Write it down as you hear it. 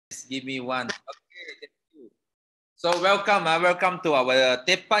Give me one. Okay, thank you. So welcome to our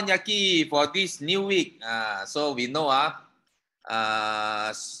Teepanyaki for this new week. So we know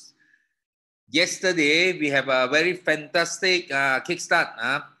yesterday we have a very fantastic kickstart.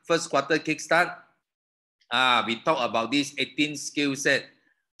 First quarter kickstart. We talk about this 18 skill set.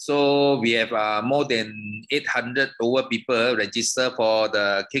 So we have more than 800 over people register for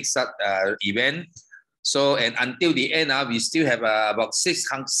the kickstart event. So, and until the end, we still have about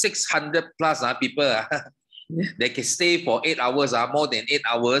 600 plus people. They can stay for 8 hours, more than 8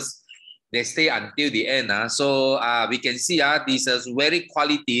 hours. They stay until the end. So we can see this is very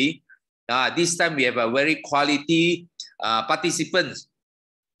quality. This time we have a very quality participants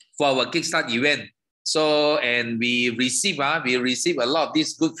for our Kickstart event. So, and we receive a lot of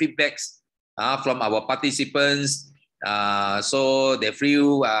these good feedbacks from our participants. So they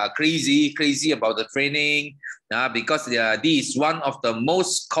feel crazy about the training because this is one of the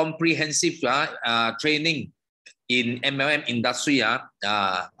most comprehensive training in MLM industry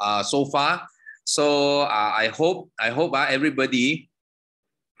so far. So I hope everybody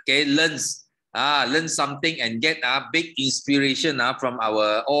learns something and get a big inspiration from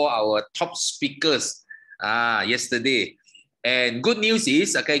all our top speakers yesterday. And good news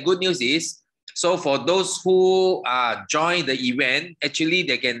is, so for those who join the event, actually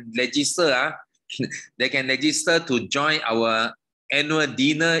they can register. They can register to join our annual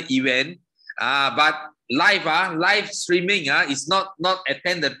dinner event. But live streaming is not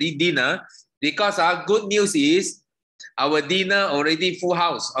attend the dinner because good news is our dinner already full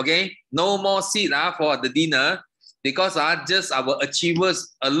house. Okay, no more seat for the dinner because just our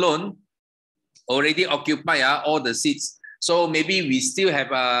achievers alone already occupy all the seats. So maybe we still have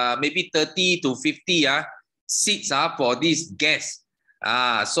maybe 30 to 50 seats for these guests.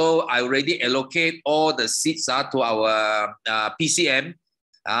 So I already allocate all the seats to our PCM.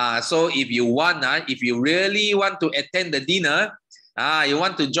 So if you want, if you really want to attend the dinner, you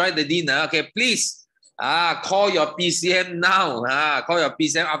want to join the dinner, okay, please call your PCM now. Call your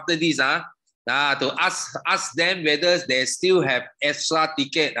PCM after this to ask them whether they still have extra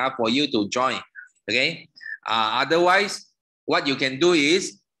ticket for you to join. Okay. Otherwise, what you can do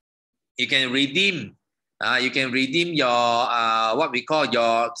is you can redeem your what we call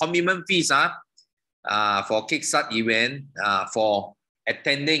your commitment fees for Kickstart event for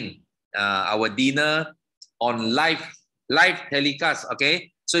attending our dinner on live telecast.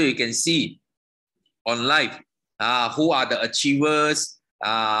 Okay, so you can see on live who are the achievers,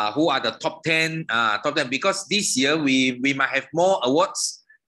 who are the top 10 because this year we might have more awards.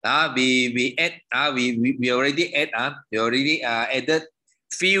 We already added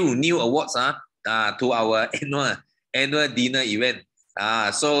few new awards to our annual dinner event.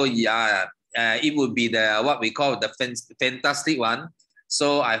 So it would be the what we call the fantastic one.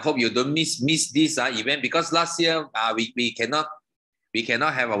 So I hope you don't miss this event because last year we cannot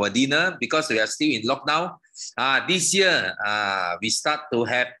have our dinner because we are still in lockdown. This year we start to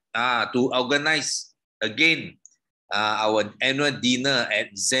have to organize again our annual dinner at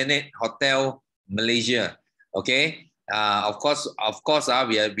Zenith Hotel Malaysia. Okay. Of course,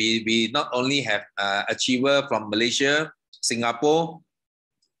 we not only have achiever from Malaysia, Singapore,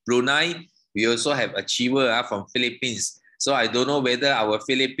 Brunei, we also have achiever from Philippines. So I don't know whether our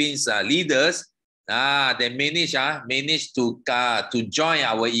Philippines leaders they manage to join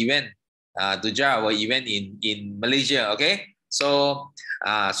our event, in Malaysia. Okay. So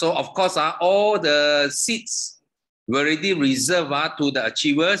of course all the seats were already reserved to the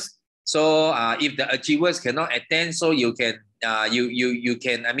achievers. So if the achievers cannot attend, so you can you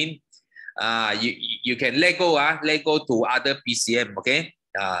can you can let go to other PCM. Okay.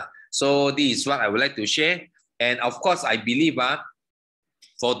 So this is what I would like to share. And of course, I believe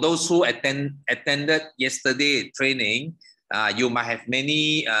for those who attended yesterday training, you might have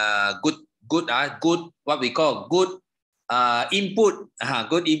many good what we call good input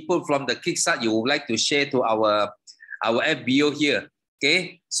from the Kickstart you would like to share to our FBO here.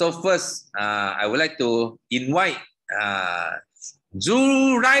 Okay, so first I would like to invite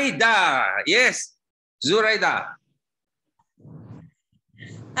Zuraida. Yes, Zuraida.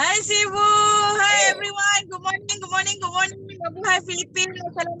 Hi Sibu. Hi everyone. Good morning. Mabuhay Philippines.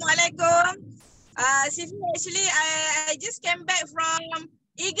 Assalamualaikum. Sibu, actually I just came back from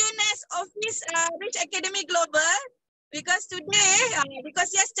Eagerness Office Rich Academy Global because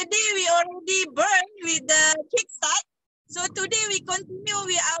yesterday we already burned with the Kickstart. So today we continue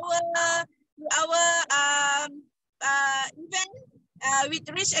with our event with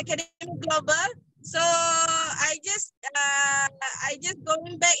Rich Academy Global. So I just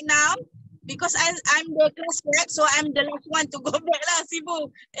going back now because I'm the class rep, so I'm the last one to go back lah,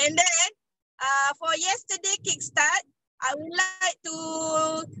 Sifu. And then for yesterday kickstart, I would like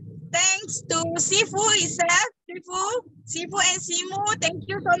to thanks to Sifu itself, Sifu and Simu. Thank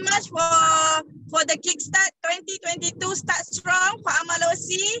you so much for the kickstart 2022 start strong for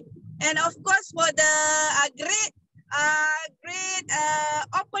Amalosi, and of course for the great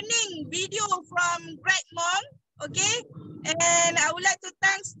opening video from Great Mom. Okay, and I would like to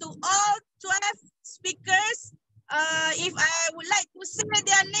thanks to all 12 speakers. If I would like to say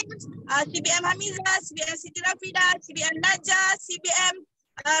their names, CBM Hamiza, CBM Siti Rafida, CBM Naja, CBM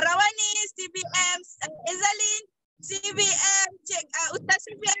Rawani, CBM Ezalin, CBM Cik Ustaz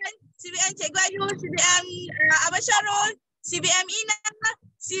Sufian, CBM Cik Ayu, CBM Abah Syarul, CBM Ina,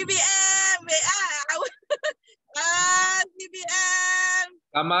 CBM CBM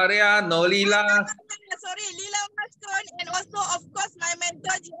Kamaria, Nolila. Sorry, Lila Maskon, and also of course my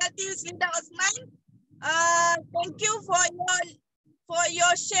mentor GLT Linda Osman. Thank you for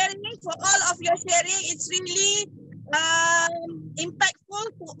your sharing, for all of your sharing. It's really impactful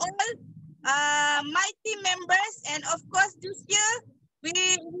to all my team members, and of course this year we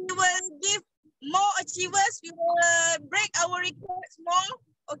will give more achievers. We will break our records more.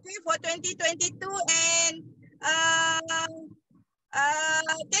 Okay, for 2022, and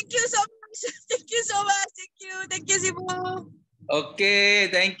thank you so much. Thank you so much. Thank you, Sibu. Okay,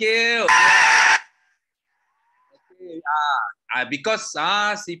 thank you. Okay, because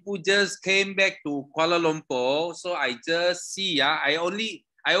Sipu just came back to Kuala Lumpur, so I just see I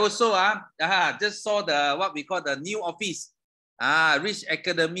also just saw the what we call the new office. Rich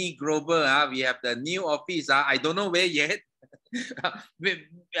Academy Global. We have the new office. I don't know where yet.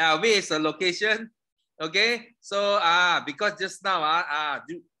 Where is the location? Okay, so because just now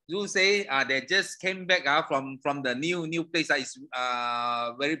do say they just came back from the new place. It's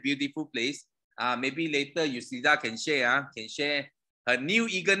very beautiful place. Maybe later Yusida can share her new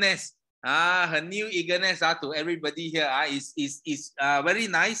eagerness. Her new eagerness to everybody here is very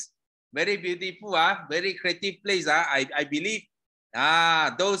nice, very beautiful, very creative place. I believe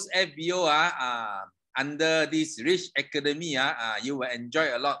those FBO under this Rich Academy you will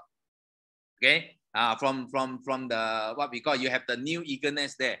enjoy a lot. Okay, from the what we call, you have the new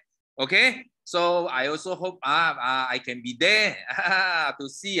eagerness there. Okay, so I also hope I can be there to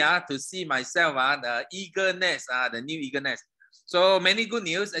see myself the eagerness, the new eagerness. So many good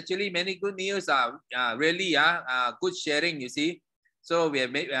news, actually many good news. Really good sharing, you see. So we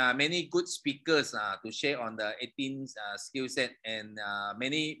have many good speakers to share on the 18 skill set, and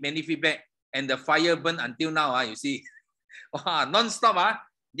many feedback, and the fire burn until now. You see, non-stop.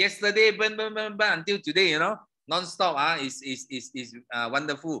 Yesterday burn until today, non-stop. Is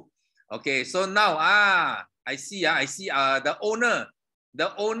wonderful. Okay, so now I see the owner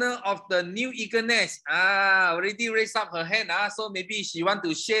of the new eagerness already raised up her hand. So maybe she want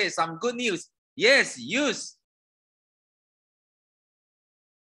to share some good news. Yes, use.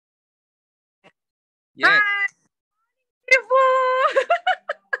 Yeah. Hi, Sifu.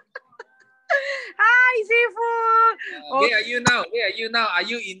 Hi, Sifu. Where are you now? Are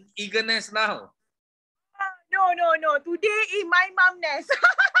you in eagerness now? No. Today in my mom nest.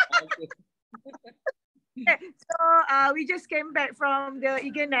 So we just came back from the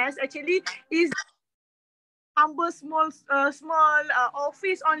eager nest. Actually, is humble small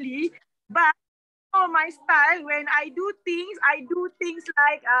office only, but for my style, when I do things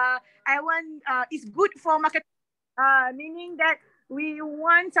like I want it's good for market. Meaning that we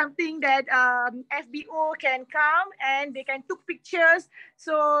want something that FBO can come and they can take pictures,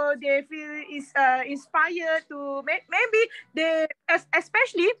 so they feel is inspired to maybe they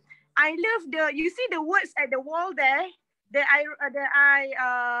especially. I love you see the words at the wall there that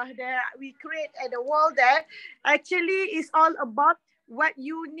we create at the wall there. Actually, is all about what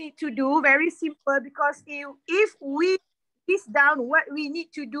you need to do. Very simple, because if we list down what we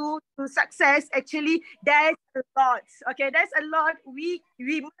need to do to success, actually there's a lot. Okay, there's a lot we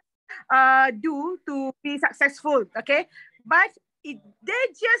must do to be successful. Okay, but they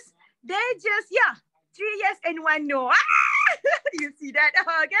just 3 yes and 1 no. You see that?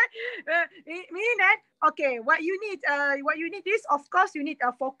 Okay, meaning that okay, what you need is, of course, you need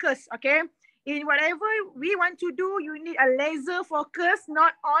a focus. Okay, in whatever we want to do, you need a laser focus,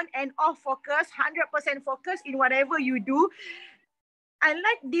 not on and off focus, 100% focus in whatever you do. I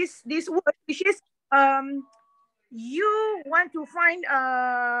like this word, which is you want to find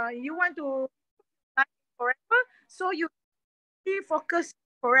you want to forever, so you focus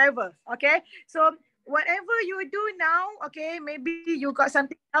forever. Okay, so whatever you do now, okay, maybe you got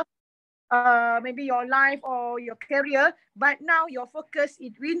something else, maybe your life or your career, but now your focus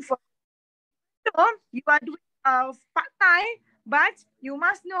is win for So you are doing part-time, but you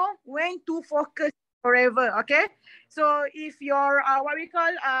must know when to focus forever. Okay. So if your what we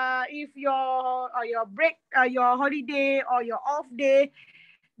call if your break your holiday or your off day,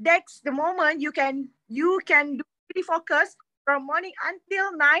 that's the moment you can do really focus from morning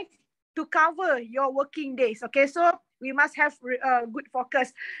until night to cover your working days. Okay, so we must have good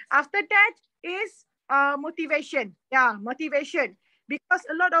focus. After that is motivation. Yeah, motivation. Because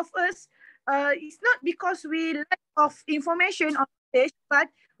a lot of us, it's not because we lack of information on stage, but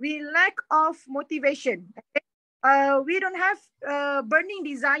we lack of motivation. Okay? We don't have burning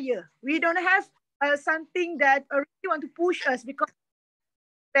desire. We don't have something that really want to push us because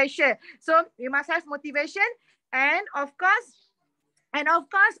pressure. So we must have motivation, and of course,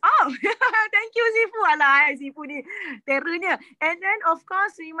 oh, thank you, Sifu. Alah, Sifu ni terrornya. And then, of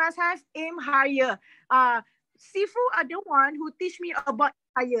course, we must have aim higher. Sifu are the one who teach me about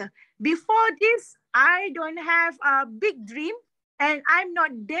higher. Before this, I don't have a big dream, and I'm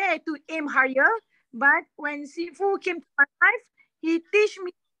not there to aim higher. But when Sifu came to my life, he teach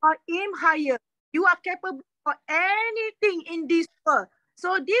me about aim higher. You are capable of anything in this world.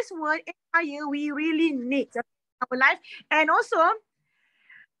 So this word aim higher, we really need in our life. And also,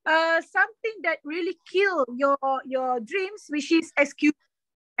 something that really kill your dreams, which is excuse.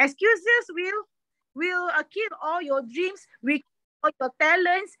 Excuses will kill all your dreams, we kill all your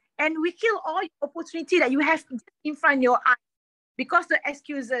talents, and we kill all your opportunity that you have in front of your eyes because the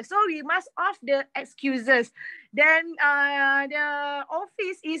excuses. So we must off the excuses. Then the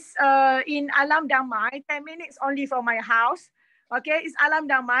office is in Alam Damai, 10 minutes only from my house. Okay, it's Alam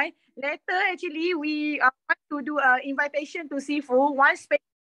Damai. Later, actually, we want to do an invitation to Sifu. One special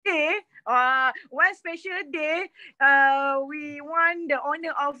day, we want the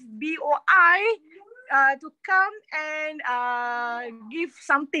owner of BOI to come and give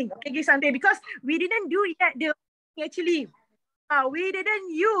something. Okay, give something because we didn't do yet the actually. We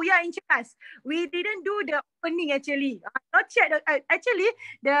didn't in class. We didn't do the opening actually. Not yet. Actually,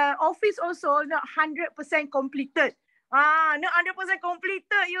 the office also not 100% completed. Not 100% completed.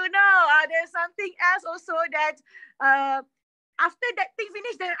 There's something else also that after that thing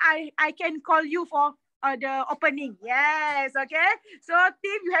finish, then I can call you for the opening. Yes, okay. So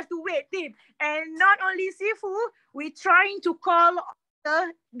team, you have to wait, team. And not only Sifu, we trying to call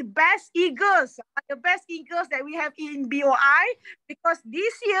the best eagles that we have in BOI because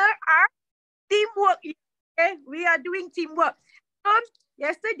this year are teamwork. Okay, we are doing teamwork. So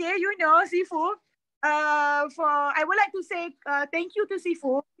yesterday, Sifu, for I would like to say thank you to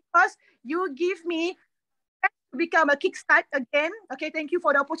Sifu because you give me to become a kickstart again. Okay, thank you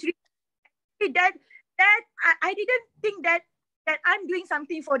for the opportunity. I didn't think that I'm doing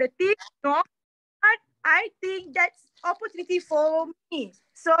something for the team. No, but I think that's opportunity for me.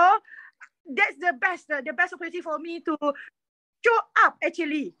 So that's the best opportunity for me to show up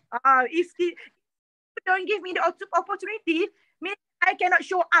actually. If you don't give me the opportunity, means I cannot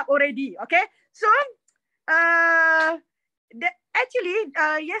show up already. Okay, so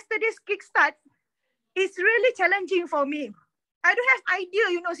yesterday's kickstart is really challenging for me. I don't have idea,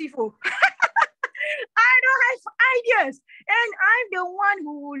 Sifu. I don't have ideas, and I'm the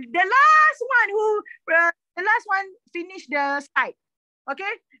last one finish the site.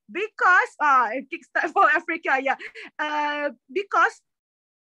 Okay, because kickstart for Africa, yeah. Because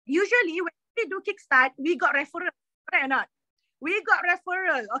usually when we do kickstart, we got referral, right or not? We got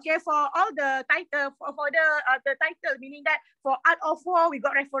referral, okay, for all the title for the title, meaning that for Art of War we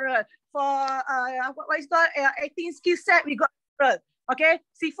got referral, for what is called 18 skill set we got referral. Okay,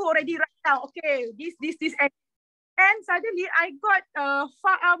 Sifu already write down. Okay, this and suddenly I got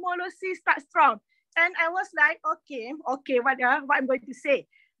pharmacology start strong, and I was like, okay, what I'm going to say,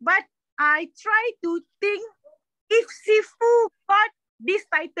 but I try to think if Sifu got this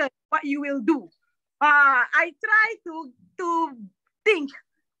title, what you will do. I try to think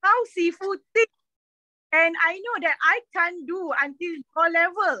how Sifu think, and I know that I can't do until your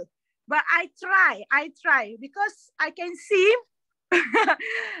level, but I try because I can see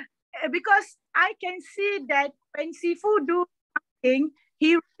because I can see that when Sifu do something,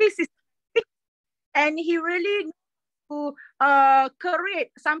 he really systematic and he really to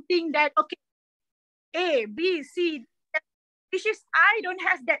create something that okay, A, B, C, which is I don't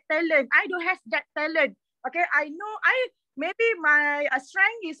have that talent. I don't have that talent. Okay, I know maybe my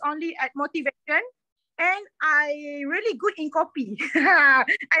strength is only at motivation, and I really good in copy. I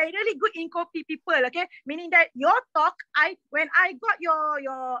really good in copy people. Okay, meaning that your talk, when I got your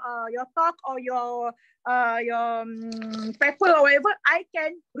talk or your paper or whatever, I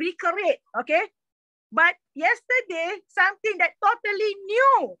can recreate. Okay, but yesterday something that totally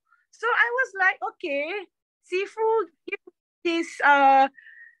new. So I was like, okay, Sifu give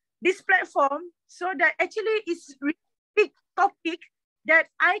this platform so that actually it's really big topic that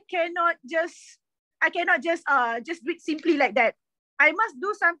I cannot just just do it simply like that. I must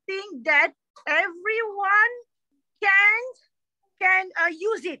do something that everyone can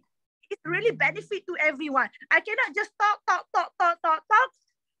use it. It's really benefit to everyone. I cannot just talk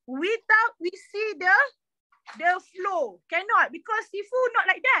without we see the flow. Cannot, because Sifu not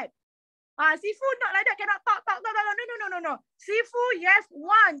like that. Sifu not like that. Cannot talk. No. Sifu, you have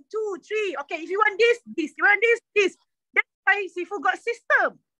 1, 2, 3. Okay, if you want this. You want this. That's why Sifu got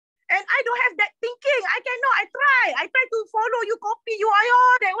system. And I don't have that thinking. I cannot. I try to follow you, copy you.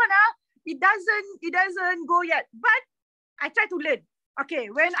 That one. It doesn't go yet. But I try to learn. Okay,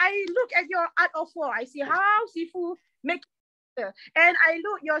 when I look at your art of war, I see how Sifu make it. And I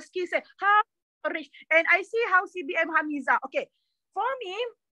look your skill set, how rich. And I see how CBM Hamiza. Okay, for me,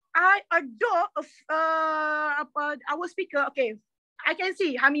 I adore our speaker. Okay, I can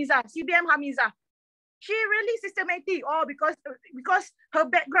see Hamiza, CBM Hamiza. She really systematic. Oh, because her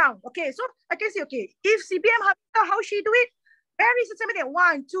background. Okay, so I can see. Okay, if CBM Hamiza, how she do it? Very systematic.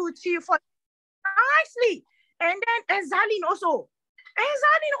 1, 2, 3, 4. Nicely. And then Azalin also.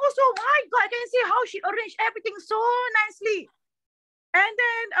 My God, I can see how she arranged everything so nicely. And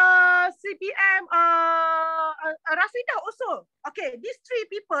then CPM Rafida also. Okay, these 3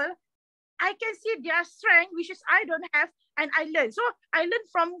 people, I can see their strength, which is I don't have, and I learn. So I learned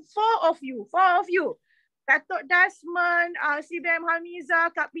from 4 of you. Datuk Desmond, CBM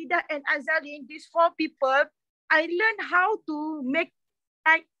Hamiza, Kak Bida, and Azalin, these 4 people, I learned how to make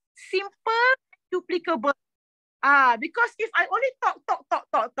like simple, duplicable. Because if I only talk,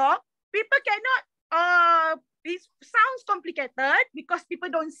 people cannot, it sounds complicated because people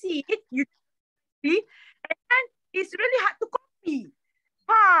don't see it, you see, and it's really hard to copy.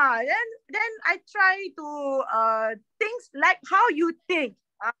 Then I try to things like how you think.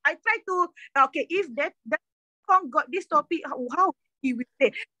 I try to, okay, if that song got this topic, how he will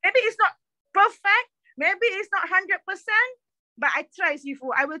say. Maybe it's not perfect, maybe it's not 100%, but I try,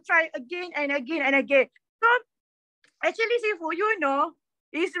 Sifu. I will try again and again and again. So actually, Sifu,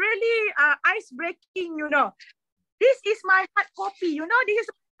 it's really ice-breaking, This is my hard copy, this is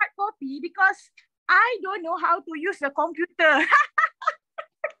hard copy because I don't know how to use the computer.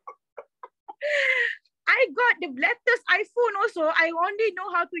 I got the latest iPhone also. I only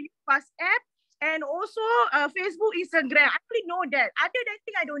know how to use WhatsApp and also Facebook, Instagram. I only know that. Other than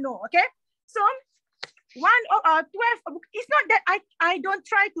thing, I don't know, okay? So, 12, it's not that I don't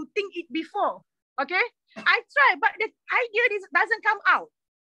try to think it before, okay? I try, but the idea doesn't come out.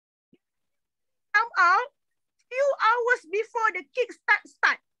 Few hours before the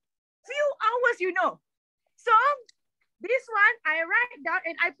kickstart. Few hours, So this one I write down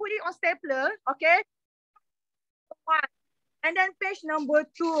and I put it on stapler. Okay. 1. And then page number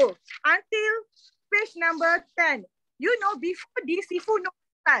 2 until page number 10. Before this, Sifu no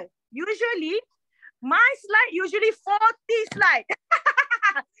style. Usually, my slide 40 slides.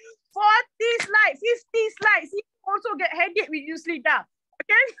 40 slides, 50 slides. He also get headache with you sleep down.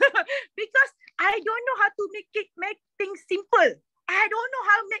 Okay? Because I don't know how to make things simple. I don't know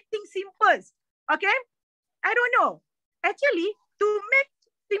how to make things simple. Okay? I don't know. Actually, to make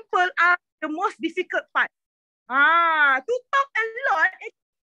simple are the most difficult part. To talk a lot,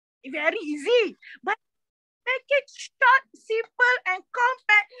 it's very easy. But make it short, simple, and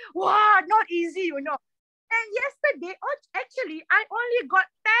compact. Wow, not easy, And yesterday, actually, I only got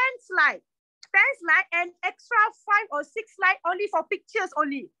 10 slides. 10 slides and extra 5 or 6 slides only for pictures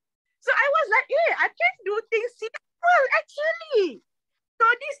only. So I was like, I can do things simple, actually. So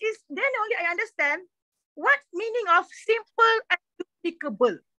this is, then only I understand what meaning of simple and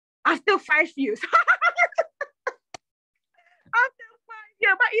duplicable after 5 years. After 5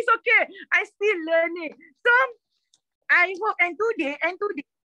 years, but it's okay. I still learning. So I hope, and today,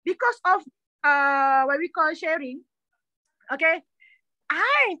 because of what we call sharing, okay,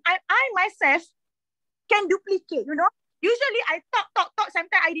 I myself can duplicate, Usually I talk,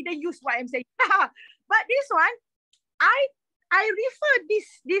 sometimes I didn't use what I'm saying. But this one, I refer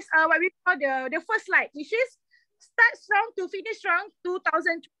this what we call the first slide, which is start strong to finish strong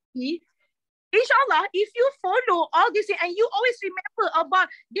 2020. Inshallah, if you follow all this and you always remember about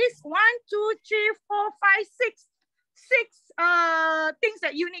this 1, 2, 3, 4, 5, 6 things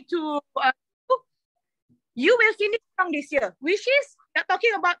that you need to do, you will finish strong this year, which is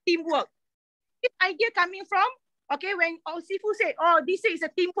talking about teamwork. This idea coming from, okay, when Sifu said, this year is a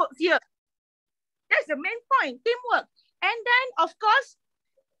teamwork year. That's the main point, teamwork. And then, of course,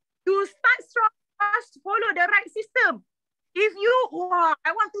 to start strong, must follow the right system. If you, wow,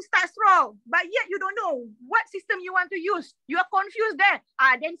 I want to start strong, but yet you don't know what system you want to use. You are confused there.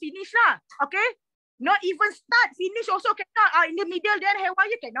 Then finish lah. Okay? Not even start, finish also cannot. In the middle, then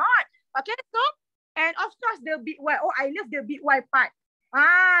haywire cannot. Okay, so, and of course the big Y. Oh, I love the big Y part.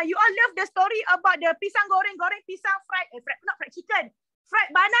 You all love the story about the pisang goreng, pisang fried, not fried chicken,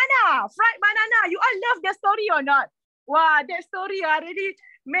 fried banana. You all love the story or not? Wow, that story already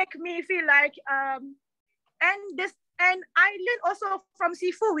make me feel like, and I learned also from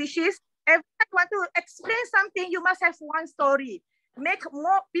Sifu, which is every time you want to explain something, you must have one story. Make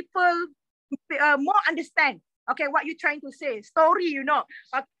more people more understand. Okay, what you're trying to say. Story, you know.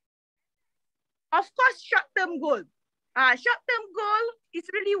 Of course, short-term goal. Short-term goal, it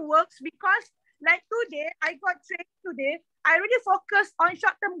really works because like today, I got trained today. I really focus on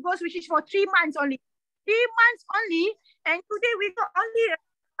short-term goals, which is for 3 months only. 3 months only. And today we got only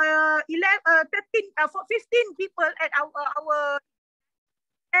 15 people at our,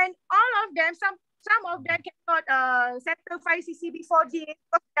 and all of them, some of them cannot settle 5cc before this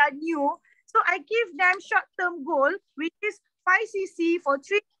because they are new. So I give them short-term goal, which is 5cc for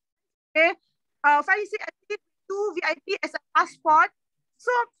 3 days, 5cc activity, 2 VIP as a passport.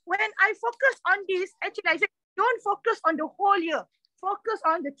 So when I focus on this, actually I said, don't focus on the whole year. Focus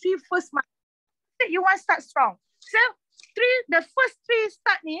on the 3 first months. You want to start strong. So the first 3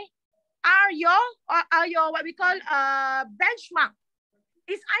 start ni are your what we call benchmark.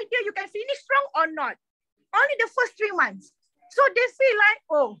 It's either you can finish strong or not. Only the first 3 months. So they feel like,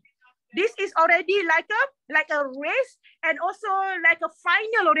 oh, this is already like a race and also like a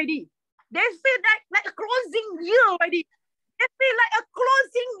final already. They feel like a closing year already. They feel like a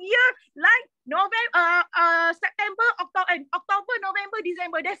closing year, like November, September, October, November,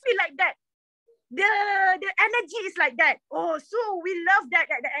 December. They feel like that. The energy is like that. Oh, so we love that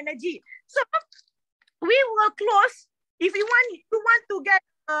the energy. So we will close. If you want to get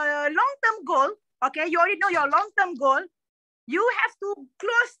a long-term goal, okay, you already know your long-term goal. You have to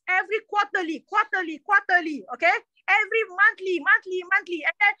close every quarterly, okay? Every monthly, and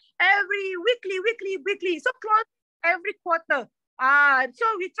then every weekly. So close every quarter. So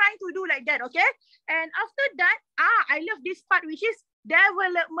we're trying to do like that, okay? And after that, I love this part, which is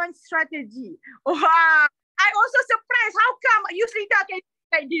development strategy. Wow. I also surprised how come youth leader can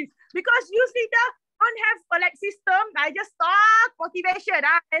like this, because youth leader don't have a like system. I just talk motivation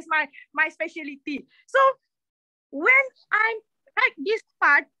as my specialty. So when I like this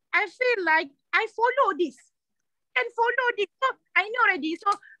part, I feel like I follow this and follow this. So I know already.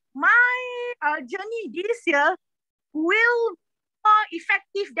 So my journey this year will be more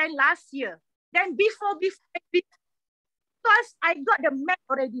effective than last year. Then before, because I got the map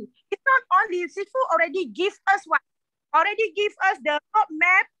already. It's not only Sifu already give us what? Already give us the road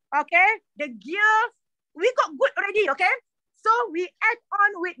map, okay? The gear. We got good already, okay? So we add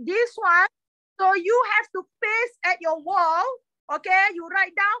on with this one. So you have to paste at your wall, okay? You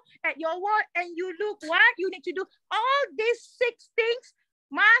write down at your wall and you look what you need to do. All these 6 things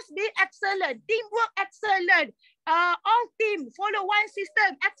must be excellent. Teamwork, excellent. All team, follow one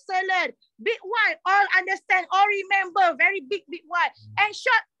system, excellent. Big Y, all understand, all remember, very big Y. And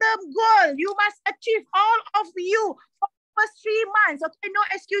short-term goal, you must achieve all of you for the first 3 months, okay? No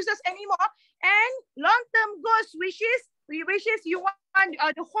excuses anymore. And long-term goals, which is you want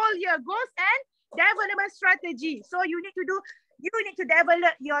the whole year goals and development strategy. So you need to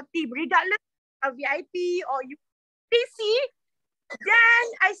develop your team, regardless of VIP or you PC. Then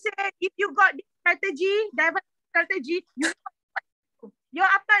I said, if you got this strategy, development strategy, your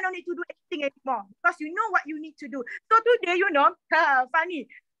uptime don't need to do anything anymore because you know what you need to do. So today, funny.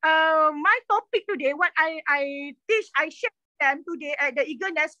 My topic today, what I teach, I share them today at the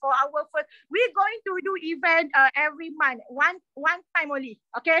eagerness for our first. We're going to do event every month, one time only.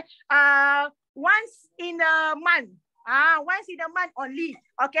 Okay, once in a month. Once in a month only.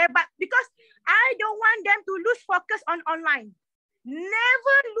 Okay, but because I don't want them to lose focus on online.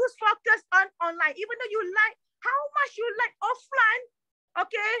 Never lose focus on online, even though you like how much you like offline.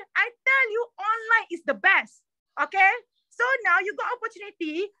 Okay, I tell you, online is the best. Okay, so now you got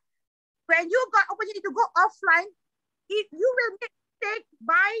opportunity. When you got opportunity to go offline, if you will make mistake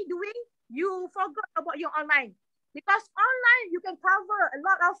by doing, you forgot about your online. Because online you can cover a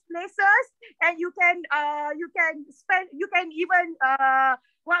lot of places and you can spend, you can even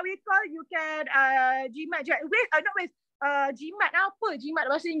what we call, you can jimat. Jimat apa? Jimat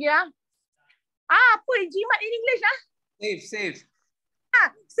bahasa Inggeris apa jimat in English Save.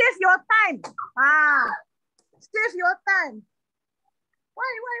 Save your time. Save your time.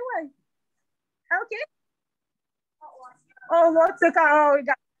 Why? Okay. Oh, water kau.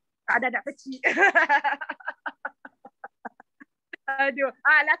 Ada kecil. Aduh.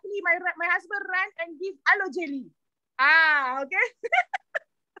 Luckily my husband ran and give aloe jelly. Okay.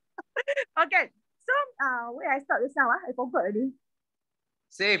 Okay. So where I stop just now? I forgot already.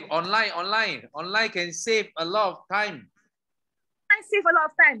 Save online can save a lot of time. I save a lot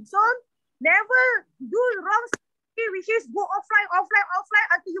of time. So never do wrong thing, which is go offline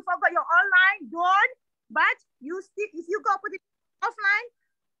until you forgot your online. Don't. But you still, if you go put it offline,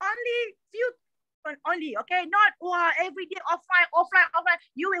 only, okay? Not every day offline.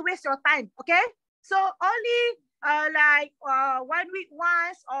 You will waste your time, okay? So only 1 week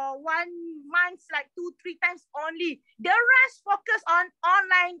once or 1 month, like 2-3 times only. The rest focus on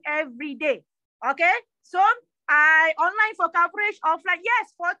online every day, okay? So I online for coverage, offline,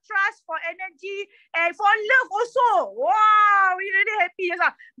 yes, for trust, for energy, and for love also. Wow, we really happy.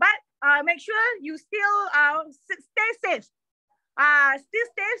 But make sure you still stay safe. Still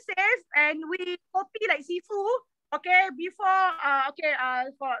stay safe, and we copy like seafood, okay, before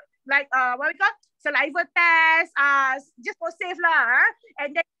for like what we call saliva test, just for safe lah,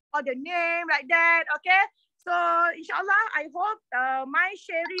 and then all the name like that, okay. So inshallah, I hope my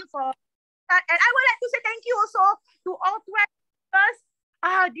sharing for that, and I would like to say thank you also to all 12 members.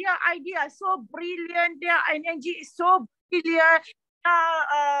 Their idea is so brilliant, their energy is so brilliant,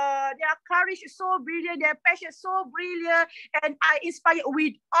 their courage is so brilliant, their passion is so brilliant, and I inspire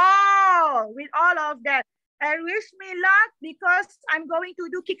with all of that. And wish me luck, because I'm going to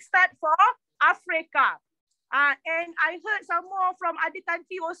do kickstart for Africa. And I heard some more from other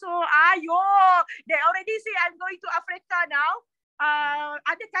country also. They already say I'm going to Africa now.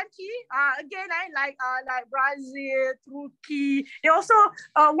 Other country, again, like Brazil, Turkey, they also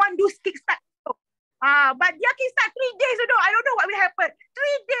want to kickstart. But dia kickstart 3 days, I don't know what will happen.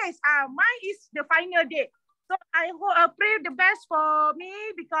 3 days. Mine is the final day. So I hope, pray the best for me,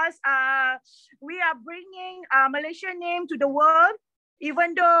 because we are bringing Malaysian name to the world.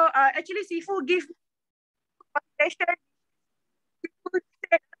 Even though actually Sifu give Malaysian,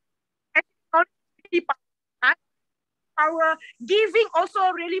 power, giving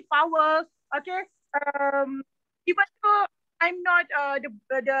also really power. Okay. Even though I'm not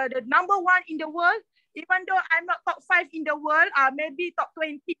the number one in the world, even though I'm not top 5 in the world, maybe top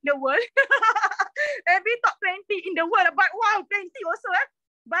 20 in the world, maybe top 20 in the world, but wow, 20 also.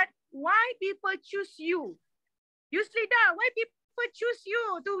 But why people choose you? Usually, why people choose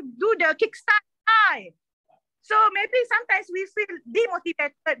you to do the kickstart? So maybe sometimes we feel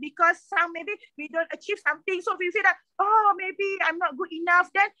demotivated because maybe we don't achieve something. So we feel that, maybe I'm not good enough.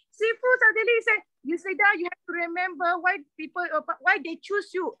 Then Sifu suddenly say, you have to remember why they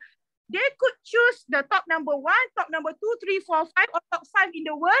choose you. They could choose the top number 1, top number 2, 3, 4, 5, or top 5 in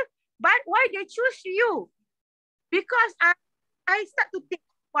the world. But why they choose you? Because I start to think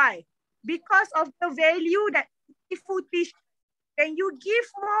why. Because of the value that Sifu teach. When you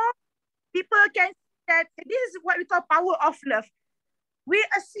give more, people can see that this is what we call power of love. We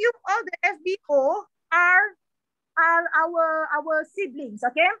assume all the FBO are our siblings,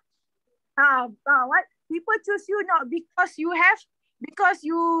 okay? What people choose you not because you have, because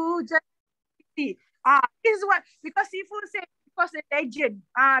you just see. This is what, because Sifu said, because a legend.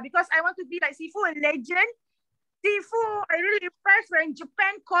 Because I want to be like Sifu, a legend. Sifu, I really impressed when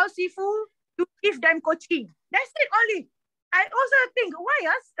Japan called Sifu to give them coaching. That's it only. I also think, why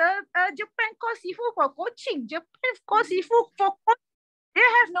Japan call Sifu for coaching? Japan call Sifu for coaching. They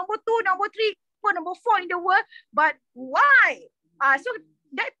have number 2, number 3, number 4 in the world. But why? So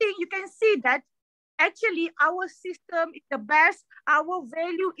that thing, you can see that actually our system is the best. Our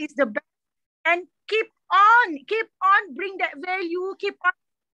value is the best. And keep on bring that value. Keep on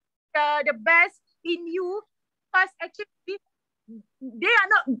the best in you. Because actually, they are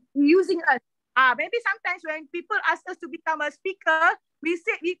not using us. Maybe sometimes when people ask us to become a speaker, we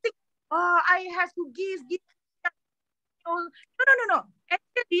think, I have to give. No.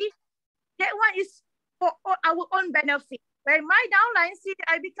 Actually, that one is for our own benefit. When my downline see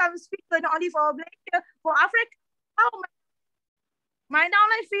I become speaker not only for Malaysia, for Africa, my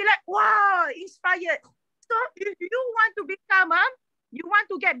downline feel like, wow, inspired. So if you want to become you want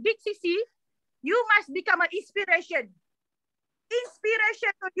to get big CC, you must become an inspiration.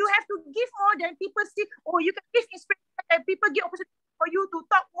 So you have to give more than people see. You can give inspiration and people get opportunity for you to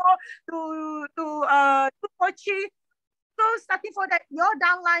talk more, to coaching. So starting for that, your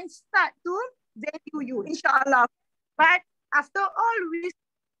downline start to value you, inshallah. But after all,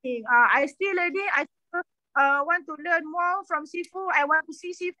 I still want to learn more from Sifu. I want to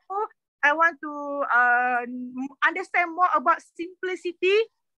see Sifu. I want to understand more about simplicity.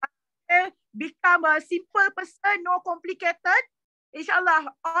 Become a simple person, no complicated. Inshallah,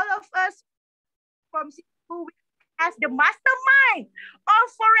 all of us from Sifu as the mastermind of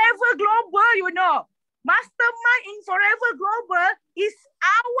Forever Global, you know. Mastermind in Forever Global is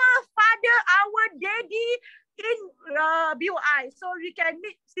our father, our daddy in BOI. So we can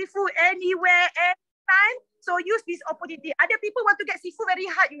meet seafood anywhere, anytime. So use this opportunity. Other people want to get seafood very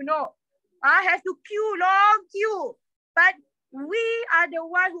hard, you know. Have to queue, long queue. But we are the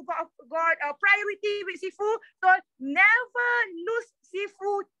one who got a priority with seafood. So never lose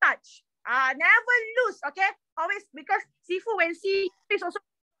seafood touch. Never lose, okay? Always, because seafood when see is also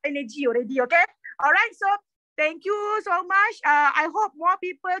energy already, okay? All right, so thank you so much. I hope more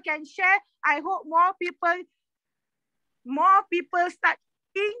people can share. I hope more people start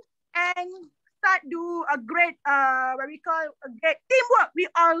thinking and start do a great what we call a great teamwork with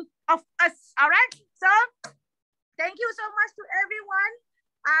all of us. All right. So thank you so much to everyone.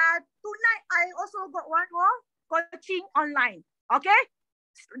 Tonight I also got one more coaching online. Okay.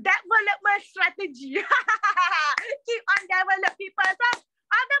 Development strategy. Keep on develop people. So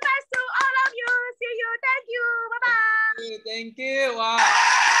all the best to all of you. See you. Thank you. Bye bye. Thank you. Wow.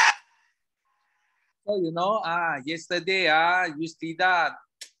 So you know, yesterday, Yustida,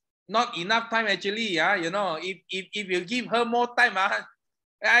 not enough time actually. You know, if you give her more time,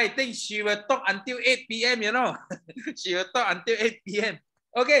 I think she will talk until 8 p.m. You know, she will talk until 8 p.m.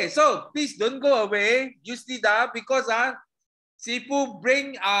 Okay, so please don't go away, Yustida, because Sifu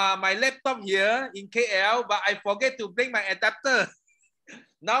bring my laptop here in KL, but I forget to bring my adapter.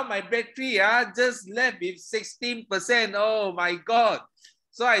 Now my battery just left with 16%. Oh my God.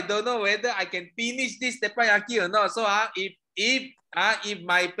 So I don't know whether I can finish this teppanyaki or not. So if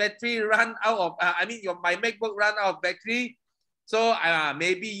my battery run out of, my MacBook run out of battery, so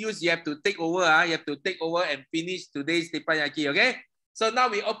maybe you have to take over. You have to take over and finish today's teppanyaki. Okay. So now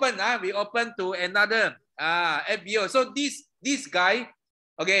we open to another FBO. So this guy,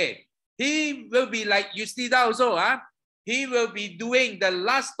 okay, he will be like Yustida also. He will be doing the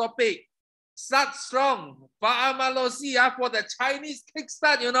last topic. Start strong. Paamalosi for the Chinese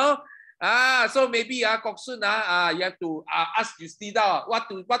kickstart, you know. So maybe Kok Sun, you have to ask Yustida what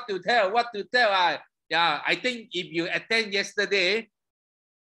to tell. Yeah, I think if you attend yesterday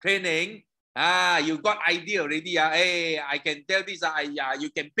training, you got idea already. Hey, I can tell this. You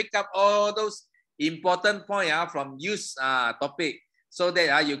can pick up all those important points from use topic, so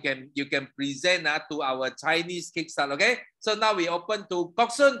that you can present to our Chinese kickstart. Okay. So now we open to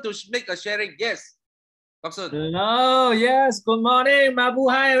Kok Sun to make a sharing. Yes, Kok Sun. Hello. Yes. Good morning,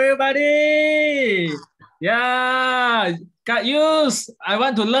 Mabuhay, everybody. Yeah, Kak Yus, I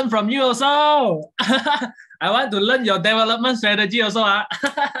want to learn from you also. I want to learn your development strategy also.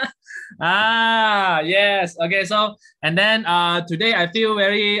 Yes. Okay. So, and then today I feel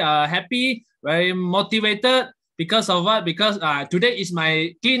very happy, very motivated because of what? Because today is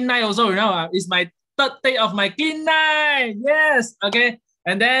my clean night also, you know. It's my third day of my clean night. Yes. Okay.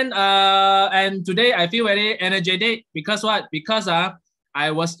 And then and today I feel very energetic because what? Because I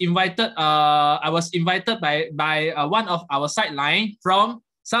was invited by one of our sideline from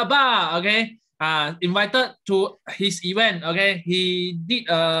Sabah. Okay. Invited to his event. Okay, he did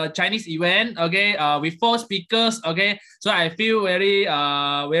a Chinese event. Okay, with 4 speakers. Okay, so I feel very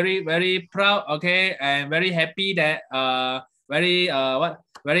very proud. Okay, and very happy that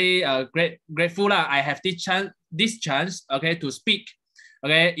grateful lah. I have this chance. Okay, to speak.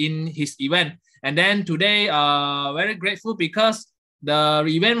 Okay, in his event. And then today, very grateful because the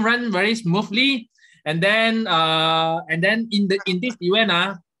event ran very smoothly. And then in this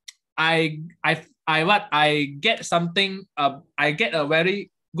event, I get something. I get a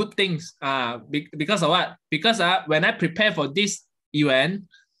very good things. Because of what? Because when I prepare for this event,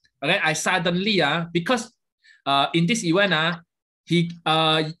 okay, I suddenly because in this event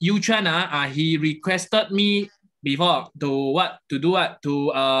Yu Chuan he requested me before to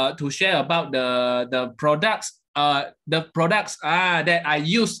share about the products that I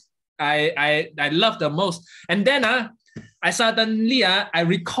use. I love the most. And then I suddenly I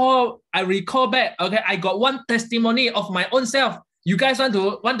recall back. Okay, I got one testimony of my own self. You guys want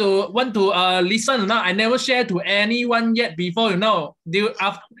to listen or not? I never shared to anyone yet before. You know,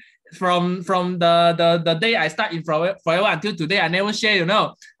 from the day I start in forever until today, I never share. You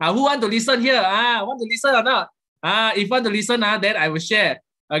know, who want to listen here? Want to listen or not? If want to listen, then I will share.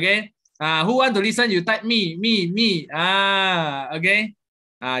 Okay. Who want to listen? You type me. Okay.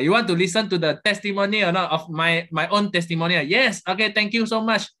 You want to listen to the testimony or not of my own testimonial? Yes. Okay. Thank you so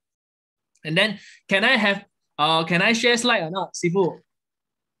much. And then can I share slide or not, Sifu?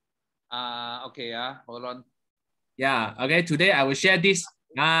 Okay. Hold on. Yeah. Okay. Today I will share this.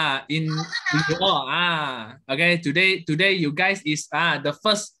 In you all. Okay. Today you guys is the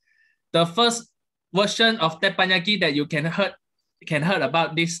first version of Teepanyaki that you can heard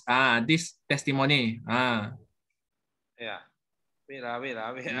about this this testimony. Yeah. Wait lah.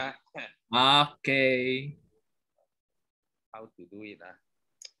 Okay. How to do it?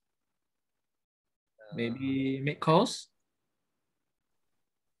 Maybe make calls.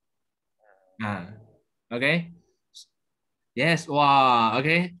 Okay. Yes. Wow.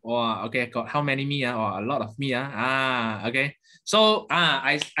 Okay. Wow. Okay. Got how many me? Wow, a lot of me. Okay. So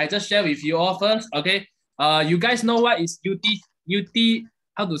I just share with you all first. Okay. You guys know what is UT?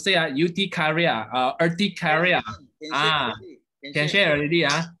 How to say UT carrier? Earthy carrier. Can share already.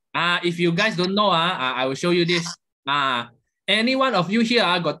 If you guys don't know, I will show you this. Any one of you here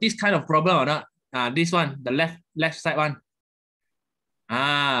got this kind of problem or not? This one, the left side one.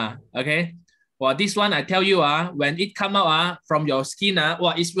 Okay. Well, this one I tell you, when it come out from your skin,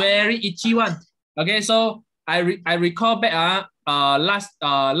 well, it's very itchy one. Okay, so I recall back last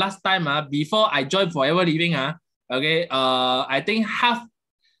time before I joined Forever Living okay, I think half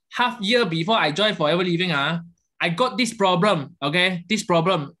year before I joined Forever Living I got this problem. Okay,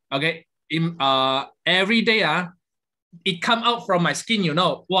 okay, in every day it come out from my skin, you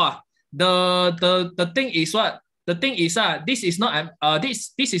know. Wow, the thing is what? The thing is this is not this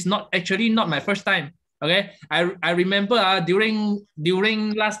is not actually not my first time. Okay, I remember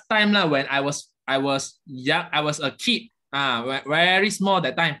during last time when I was young, I was a kid very small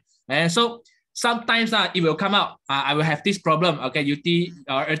that time, and so sometimes it will come out. I will have this problem. Okay, UT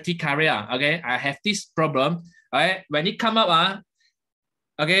RT carrier. Okay, I have this problem. Okay, when it come out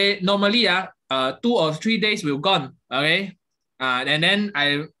okay, normally 2 or 3 days will gone. Okay, and then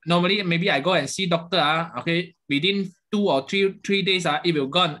I normally maybe I go and see doctor. Okay, within 2 or 3 days it will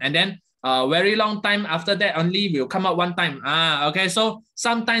gone, and then very long time after that only will come out one time. Okay, so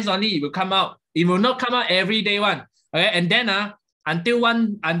sometimes only it will come out. It will not come out every day one. Okay, and then until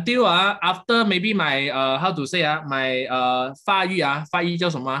after maybe my how to say my 发育叫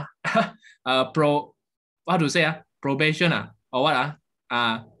什么how to say probation or what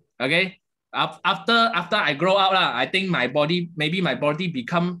okay. After I grow up I think my body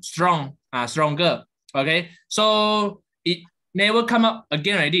become stronger. Okay, so it never come up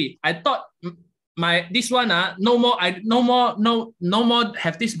again already. I thought my this one no more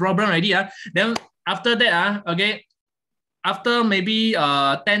have this problem already. Then after that okay, after maybe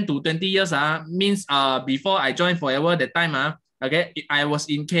 10 to 20 years means before I joined Forever that time okay, I was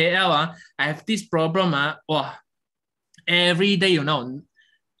in KL I have this problem wow, every day, you know,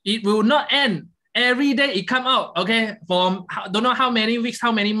 it will not end. Every day it come out. Okay, for don't know how many weeks,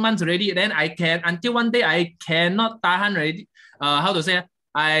 how many months already. Then I can until one day I cannot tahan already. How to say?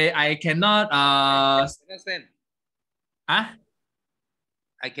 I cannot. Stand.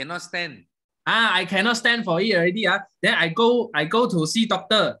 I cannot stand. I cannot stand for it already. Then I go to see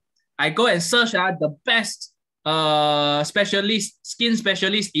doctor. I go and search the best skin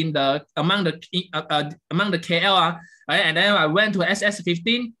specialist in the among the KL. Right? And then I went to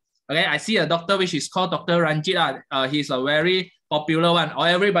SS15. Okay, I see a doctor which is called Dr. Ranjit. He's a very popular one. Or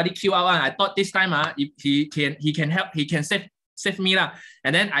everybody queue out. I thought this time if he can help, he can save me lah.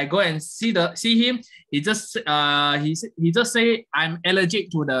 And then I go and see him. He just say I'm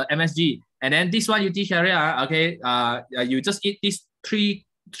allergic to the MSG. And then this one UT carrier okay, you just eat this three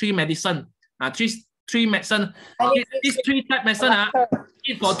medicine. Three medicine. This 3 type medicine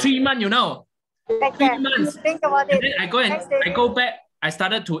eat for 3 months, you know. 3 months. Think about it. And then I go back. I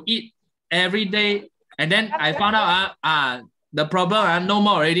started to eat every day, and then I found out the problem no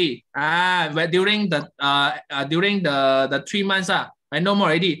more already. During the 3 months no more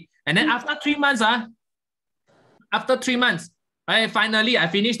already. And then after 3 months I finally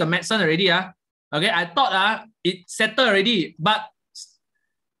finished the medicine already okay, I thought it settled already, but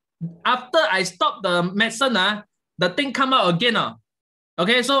after I stopped the medicine the thing come out again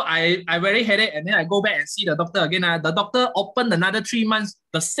okay, so I very headache, and then I go back and see the doctor again. The doctor opened another 3 months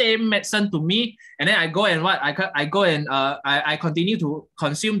the same medicine to me, and then I go and I continue to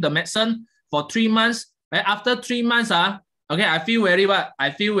consume the medicine for 3 months. Right? After 3 months okay, I feel very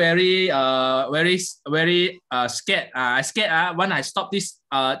scared. I scared when I stop this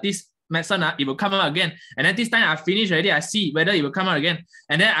medicine it will come out again, and then this time I finish already. I see whether it will come out again,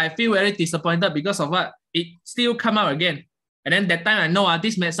 and then I feel very disappointed because of what it still come out again. And then that time I know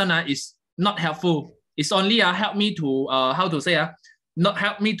this medicine is not helpful. It's only help me to how to say not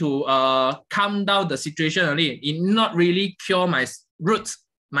help me to calm down the situation only. It not really cure my roots,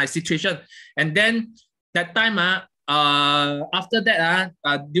 my situation. And then that time after that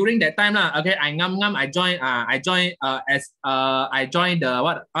during that time okay, I joined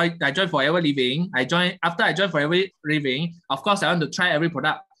Forever Living. After I joined Forever Living, of course I want to try every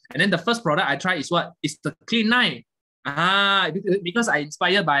product. And then the first product I tried is what? It's the Clean 9. Because I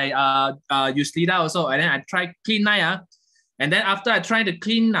inspired by Yuslida also. And then I tried Clean 9. And then after I tried the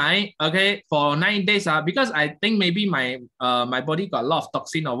Clean 9, okay, for 9 days, because I think maybe my my body got a lot of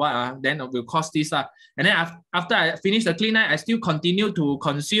toxin or what, then it will cause this. And then after I finished the Clean 9, I still continue to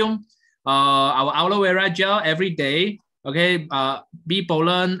consume our aloe vera gel every day. Okay, bee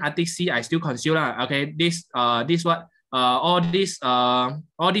pollen, Arctic sea, I still consume. Okay, this what all these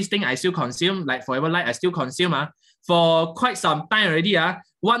things I still consume, like Forever Light, I still consume for quite some time already.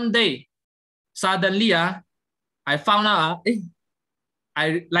 One day, suddenly I found out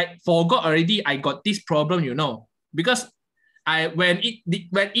I like forgot already I got this problem, you know, because when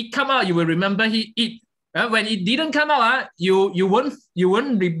it come out, you will remember it. When it didn't come out, you won't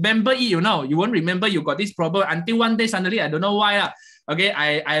remember it, you know. You won't remember you got this problem until one day suddenly, I don't know why. Okay,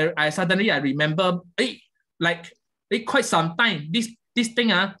 I suddenly I remember like quite some time. This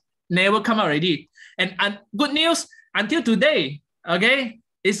thing never come out already. And good news, until today, okay,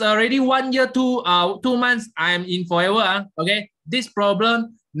 it's already 1 year, 2 months I am in Forever. Okay, this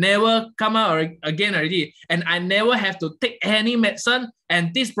problem never come out again already, and I never have to take any medicine,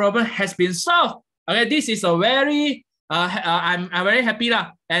 and this problem has been solved. Okay, this is a very I'm very happy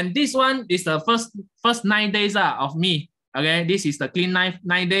lah. And this one is the first 9 days of me. Okay, this is the Clean 9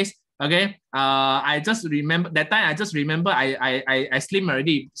 days. Okay, I just remember that time. I just remember I slim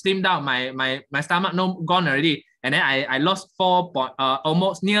already, slim down. My stomach no gone already, and then I lost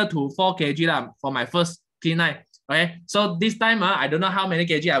almost near to 4 kg lah for my first Clean 9. Okay, so this time I don't know how many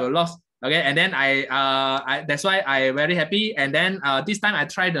kg I will lost. Okay, and then I that's why I very happy. And then this time I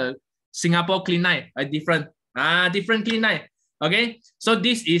tried the Singapore Clean 9, a different Clean 9. Okay, so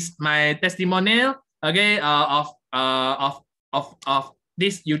this is my testimonial. Okay, of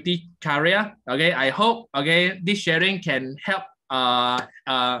this urticaria. Okay, I hope this sharing can help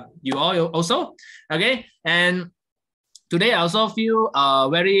you all also. Okay, and today I also feel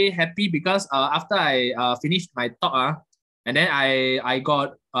very happy because after I finished my talk, and then I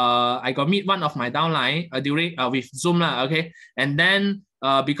got meet one of my downline during with Zoom okay, and then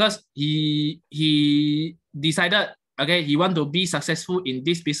because he decided he want to be successful in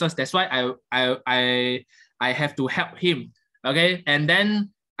this business, that's why I have to help him. Okay, and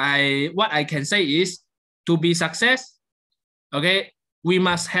then what I can say is, to be success, okay, we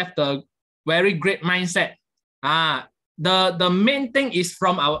must have the very great mindset. The main thing is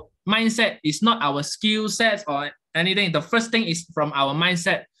from our mindset. It's not our skill sets or anything. The first thing is from our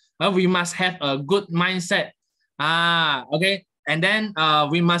mindset. We must have a good mindset. Okay, and then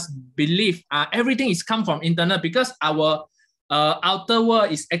we must believe everything is come from internal, because our outer world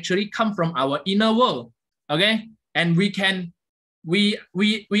is actually come from our inner world. Okay, and we can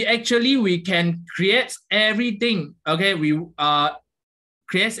create everything. Okay, we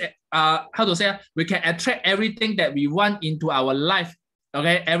create how to say, we can attract everything that we want into our life.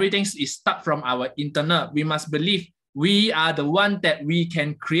 Okay, everything is start from our internal. We must believe we are the one that we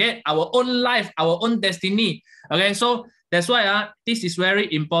can create our own life, our own destiny. Okay, so that's why this is very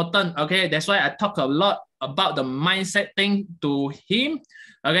important. Okay, that's why I talk a lot about the mindset thing to him.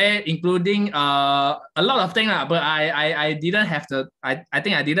 Okay, including a lot of things, but I didn't have I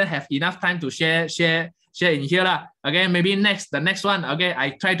think I didn't have enough time to share in here lah. Okay, maybe the next one. Okay,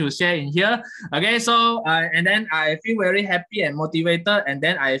 I try to share in here. Okay, so and then I feel very happy and motivated, and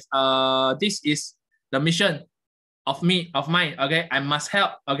then this is the mission of mine. Okay, I must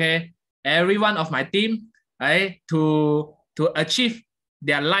help every one of my team, to achieve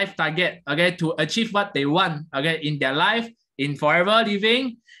their life target, to achieve what they want in their life, in Forever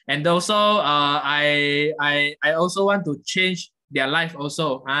Living. And also I also want to change their life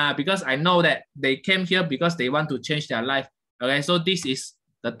also, because I know that they came here because they want to change their life. Okay, so this is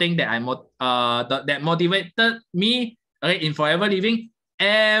the thing that that motivated me in Forever Living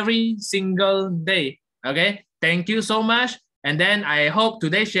every single day. Okay, thank you so much. And then I hope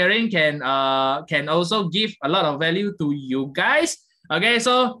today's sharing can also give a lot of value to you guys. Okay,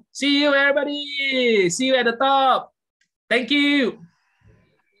 so see you everybody. See you at the top. Thank you.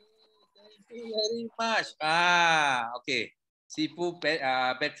 Thank you very much. Okay. Sifu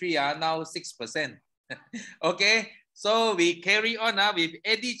battery now 6%. Okay, so we carry on with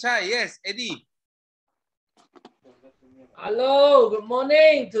Eddie Chai. Yes, Eddie. Hello, good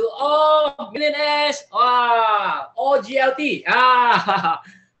morning to all millionaires. All GLT.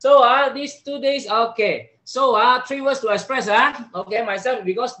 So these 2 days, okay. So 3 words to express. Okay, myself,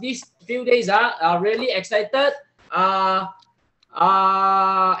 because these few days are really excited.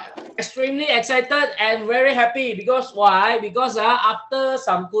 Extremely excited and very happy. Because why? Because after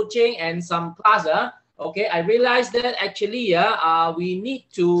some coaching and some class, okay, I realized that actually we need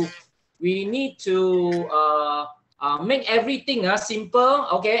to make everything simple,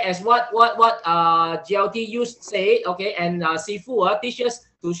 okay, as what GLT used say, okay, and Sifu teach us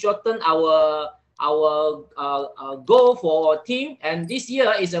to shorten our goal for our team. And this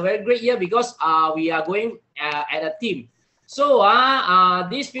year is a very great year because we are going at a team. So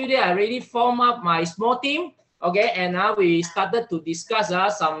this few days I really form up my small team, okay, and we started to discuss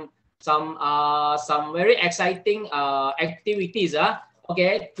some very exciting activities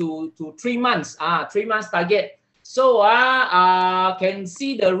okay, to 3 months 3 months target. So can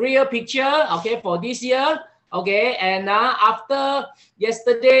see the real picture, okay, for this year, okay. And after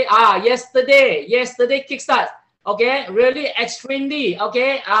yesterday kickstart, okay, really extremely,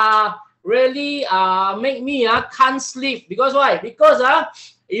 okay, really make me can't sleep. Because why? Because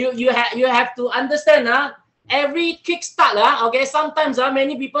you have to understand every kickstart okay, sometimes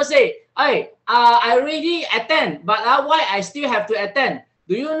many people say, hey, I already attend, but why I still have to attend?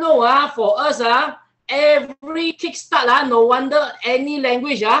 Do you know for us every kickstart no wonder any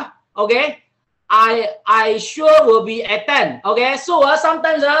language okay, I sure will be attend, okay. So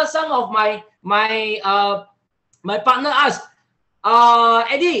sometimes some of my partner ask,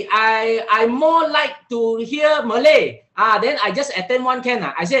 Eddie, I more like to hear Malay. Then I just attend one can.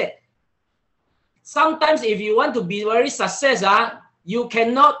 I said, sometimes if you want to be very success, you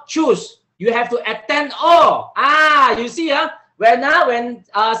cannot choose. You have to attend all. You see, when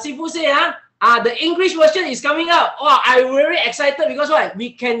Sifu say, the English version is coming out. Oh, I'm very excited because why?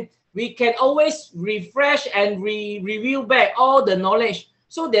 We can always refresh and review back all the knowledge.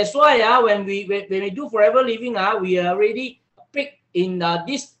 So that's why when we do Forever Living, we are already pick in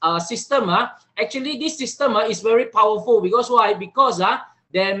this system. Actually, this system is very powerful because why? Because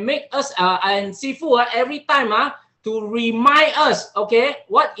they make us and Sifu every time to remind us, okay,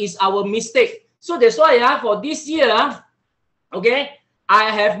 what is our mistake. So that's why for this year, okay, I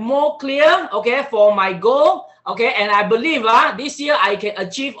have more clear, okay, for my goal, okay, and I believe this year I can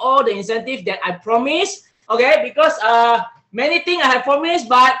achieve all the incentive that I promised, okay, because many things I have promised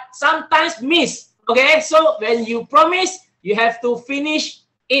but sometimes miss, okay. So when you promise, you have to finish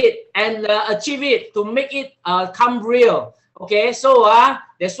it and achieve it to make it come real. Okay, so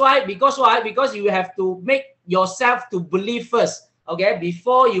that's why, because why? Because you have to make yourself to believe first, okay,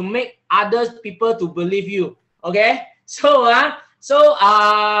 before you make other people to believe you. Okay, so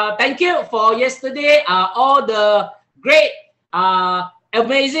thank you for yesterday. All the great,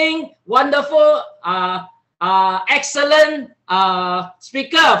 amazing, wonderful, excellent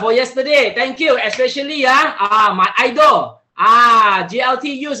speaker for yesterday. Thank you, especially my idol,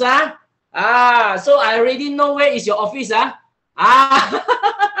 GLT use so I already know where is your office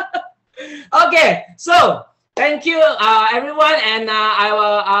okay, so thank you everyone, and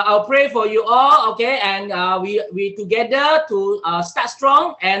I'll pray for you all, okay, and we together to start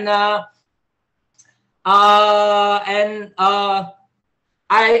strong, and I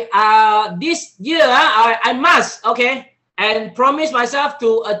this year I must, okay, and promise myself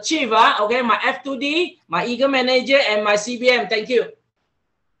to achieve okay, my F2D, my Eagle Manager, and my CBM. Thank you.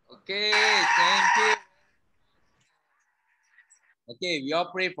 Okay, thank you. Okay, we all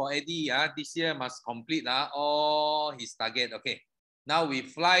pray for Eddie. This year must complete all his target. Okay, now we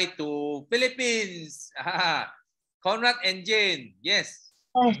fly to Philippines. Conrad and Jane, yes.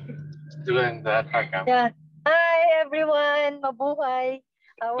 Doing that. Yeah. Hi everyone, mabuhay.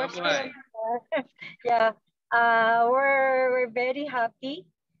 We're Mabuhay. yeah. We're very happy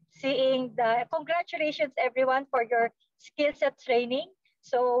seeing the congratulations everyone for your skill set training.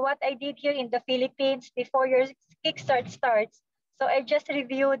 So what I did here in the Philippines before your kickstart starts. So I just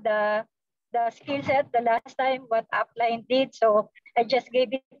reviewed the skill set the last time what upline did. So I just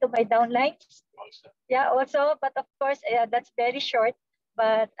gave it to my downlines. Yeah, also, but of course, that's very short,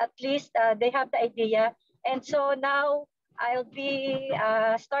 but at least they have the idea. And so now I'll be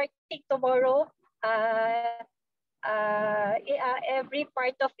starting tomorrow every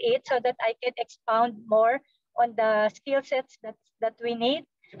part of it so that I can expound more on the skill sets that we need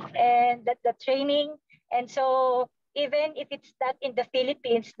and that the training. And so even if it's not in the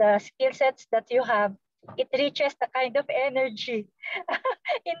Philippines, the skill sets that you have, it reaches the kind of energy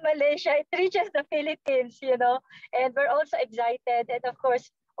in Malaysia. It reaches the Philippines, you know, and we're also excited and of course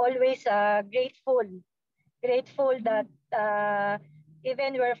always grateful that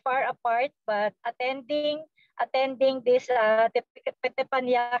even we're far apart, but attending this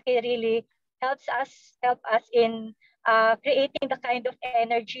Teepanyaki really help us in creating the kind of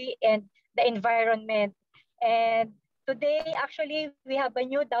energy and the environment. And today, actually, we have a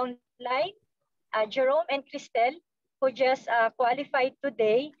new downline, Jerome and Cristel, who just qualified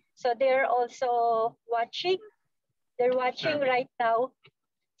today. So they're also watching. They're watching right now.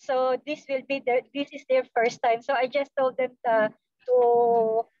 So this will be this is their first time. So I just told them to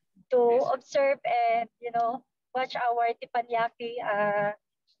to observe and watch our Teepanyaki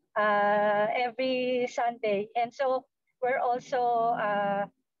every Sunday. And so we're also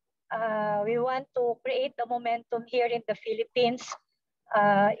we want to create the momentum here in the Philippines.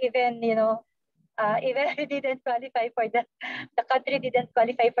 Even even we didn't qualify for the country didn't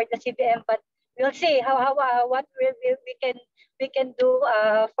qualify for the CBM, but we'll see how what we can do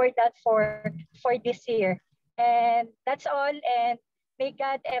for that for this year. And that's all. And may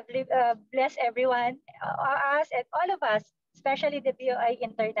God bless everyone, us and all of us, especially the BOI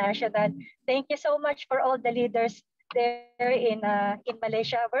International. Thank you so much for all the leaders there in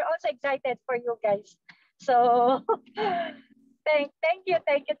Malaysia. We're also excited for you guys. So thank you,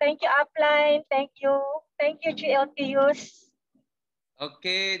 Upline. Thank you, GLPUs.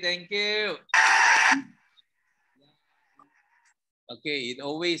 Okay, thank you. Okay, it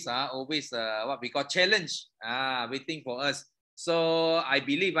always what we call challenge waiting for us. So I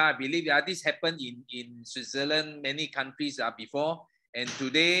believe this happened in Switzerland, many countries before, and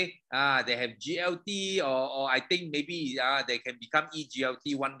today they have GLT or I think maybe they can become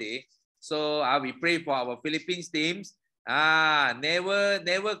EGLT one day. So we pray for our Philippines teams. Never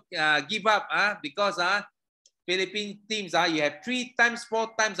give up because Philippine teams you have 3 times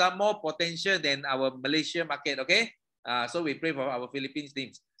 4 times more potential than our Malaysia market. Okay. So we pray for our Philippines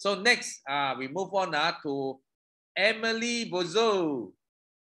teams. So next, we move on to Emily Bozo.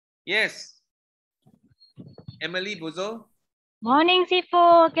 Yes. Emily Bozo. Morning,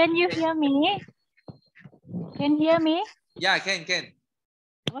 Sifu. Can you hear me? Can you hear me? Yeah, can.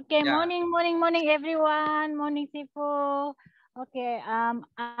 Okay, Yeah. morning, everyone. Morning, Sifu. Okay,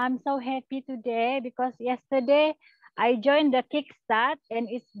 I'm so happy today because yesterday I joined the Kickstart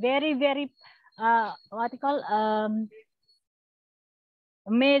and it's very, what you call,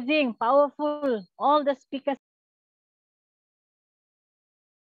 amazing, powerful. All the speakers.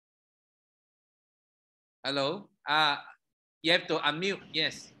 Hello. You have to unmute.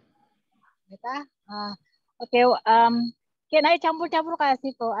 Yes. Okay, can I campur-campur ka,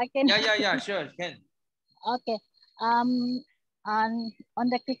 Sifu? I can. Yeah, sure, can. Okay. On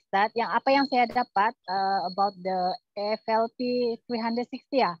the Kickstart, apa yang saya dapat about the FLP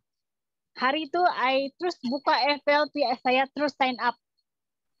 360 ya. Hari itu I terus buka FLP, saya terus sign up.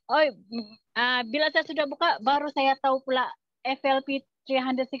 Bila saya sudah buka, baru saya tahu pula FLP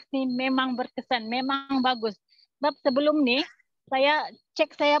 360 memang berkesan, memang bagus. Sebab sebelum ni, saya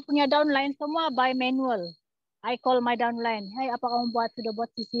cek saya punya downline semua by manual. I call my downline, hey apa kamu sudah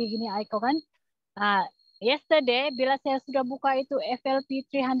buat sisi gini, I call kan. Yesterday, bila saya sudah buka itu FLP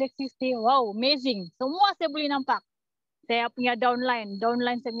 360, wow, amazing. Semua saya boleh nampak. Saya punya downline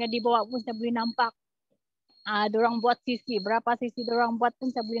saya punya di bawah pun saya boleh nampak. Dorang buat sisi, berapa sisi dorang buat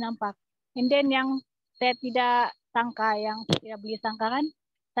pun saya boleh nampak. And then yang saya tidak sangka, yang saya tidak boleh sangka kan,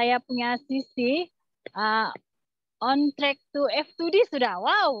 saya punya sisi on track to F2D sudah.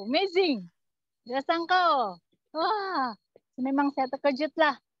 Wow, amazing. Tidak sangka. Wah, memang saya terkejut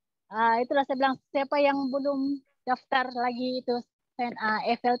lah. Itulah saya bilang, siapa yang belum daftar lagi itu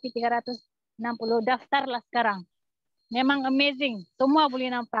FLP 360, daftarlah sekarang. Memang amazing, semua boleh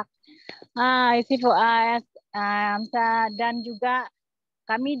nampak. Dan juga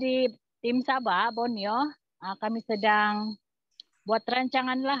kami di tim Sabah, Borneo, kami sedang buat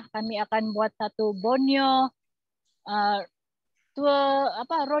rancangan lah. Kami akan buat satu Borneo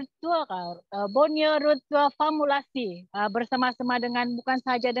road tour Borneo road tour formulasi bersama-sama dengan bukan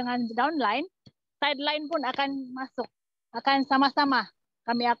saja dengan downline, sideline pun akan masuk, akan sama-sama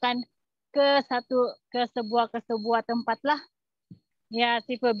kami akan ke sebuah tempat lah. Ya,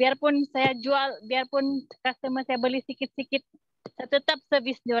 Sifu, biarpun saya jual, biarpun customer saya beli sikit-sikit, saya tetap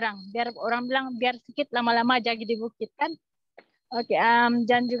servis diorang. Biar orang bilang biar sikit lama-lama jadi di bukit kan. Oke,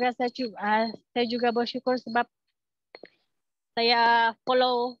 dan juga saya juga bersyukur sebab saya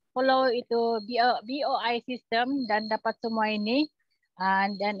follow itu BOI system dan dapat semua ini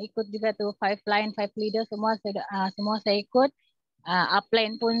dan ikut juga tuh 5 leader semua saya ikut.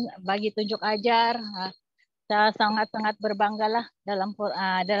 Upline pun bagi tunjuk ajar. Saya sangat berbanggalah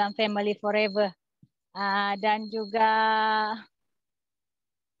dalam family forever. Dan juga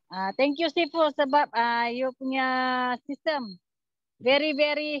thank you Sifu sebab you punya sistem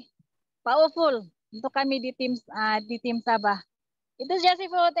very powerful untuk kami di tim Sabah. Itu saja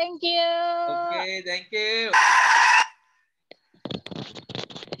Sifu, thank you. Okay, thank you.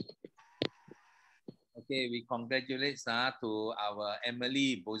 Okay, we congratulate to our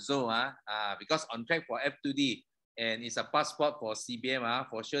Emily Bozo because on track for F2D. and it's a passport for CBM.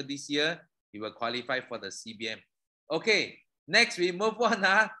 For sure this year, you will qualify for the CBM. Okay, next we move on.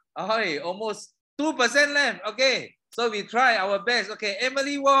 Oh, almost 2% left. Okay, so we try our best. Okay,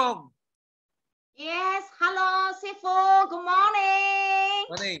 Emily Wong. Yes, hello, Sifu. Good morning.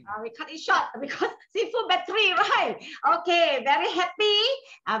 Morning. We cut it short because Sifu battery, right? Okay, very happy,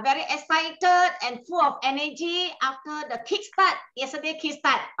 very excited, and full of energy after the kickstart. Yesterday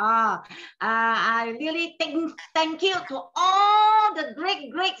kickstart. I really thank you to all the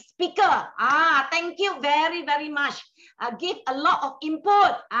great speaker. Thank you very much. Give a lot of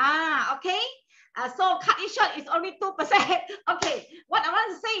input. Okay. So cut it short is only 2%. Okay. What I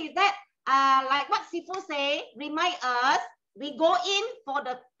want to say is that. Like what Sifu say, remind us, we go in for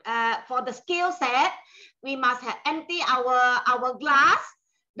the skill set, we must have empty our glass.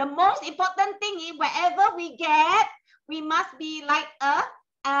 The most important thing is wherever we get, we must be like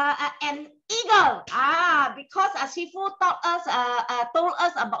an eagle. Because Sifu told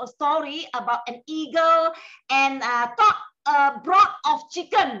us about a story about an eagle and thought a broth of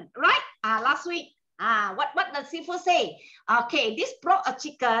chicken, right? Last week. What does Sifu say? Okay, this broth of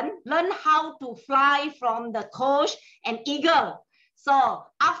chicken learn how to fly from the coach and eagle. So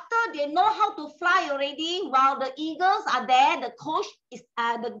after they know how to fly already, while the eagles are there, the coach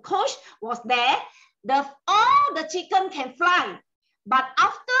was there. All the chicken can fly. But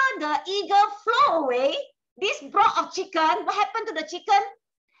after the eagle flew away, this broth of chicken, what happened to the chicken?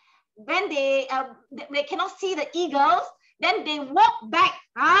 When they cannot see the eagles, then they walk back.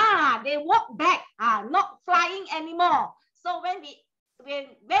 They walk back, not flying anymore. So when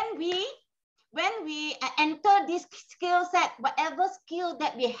we enter this skill set, whatever skill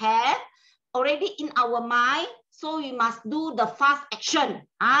that we have already in our mind, so we must do the fast action.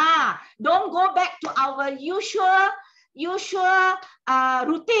 Don't go back to our usual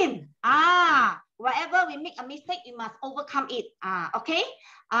routine. Wherever we make a mistake, we must overcome it. Okay.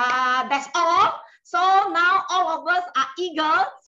 That's all. So now all of us are eager.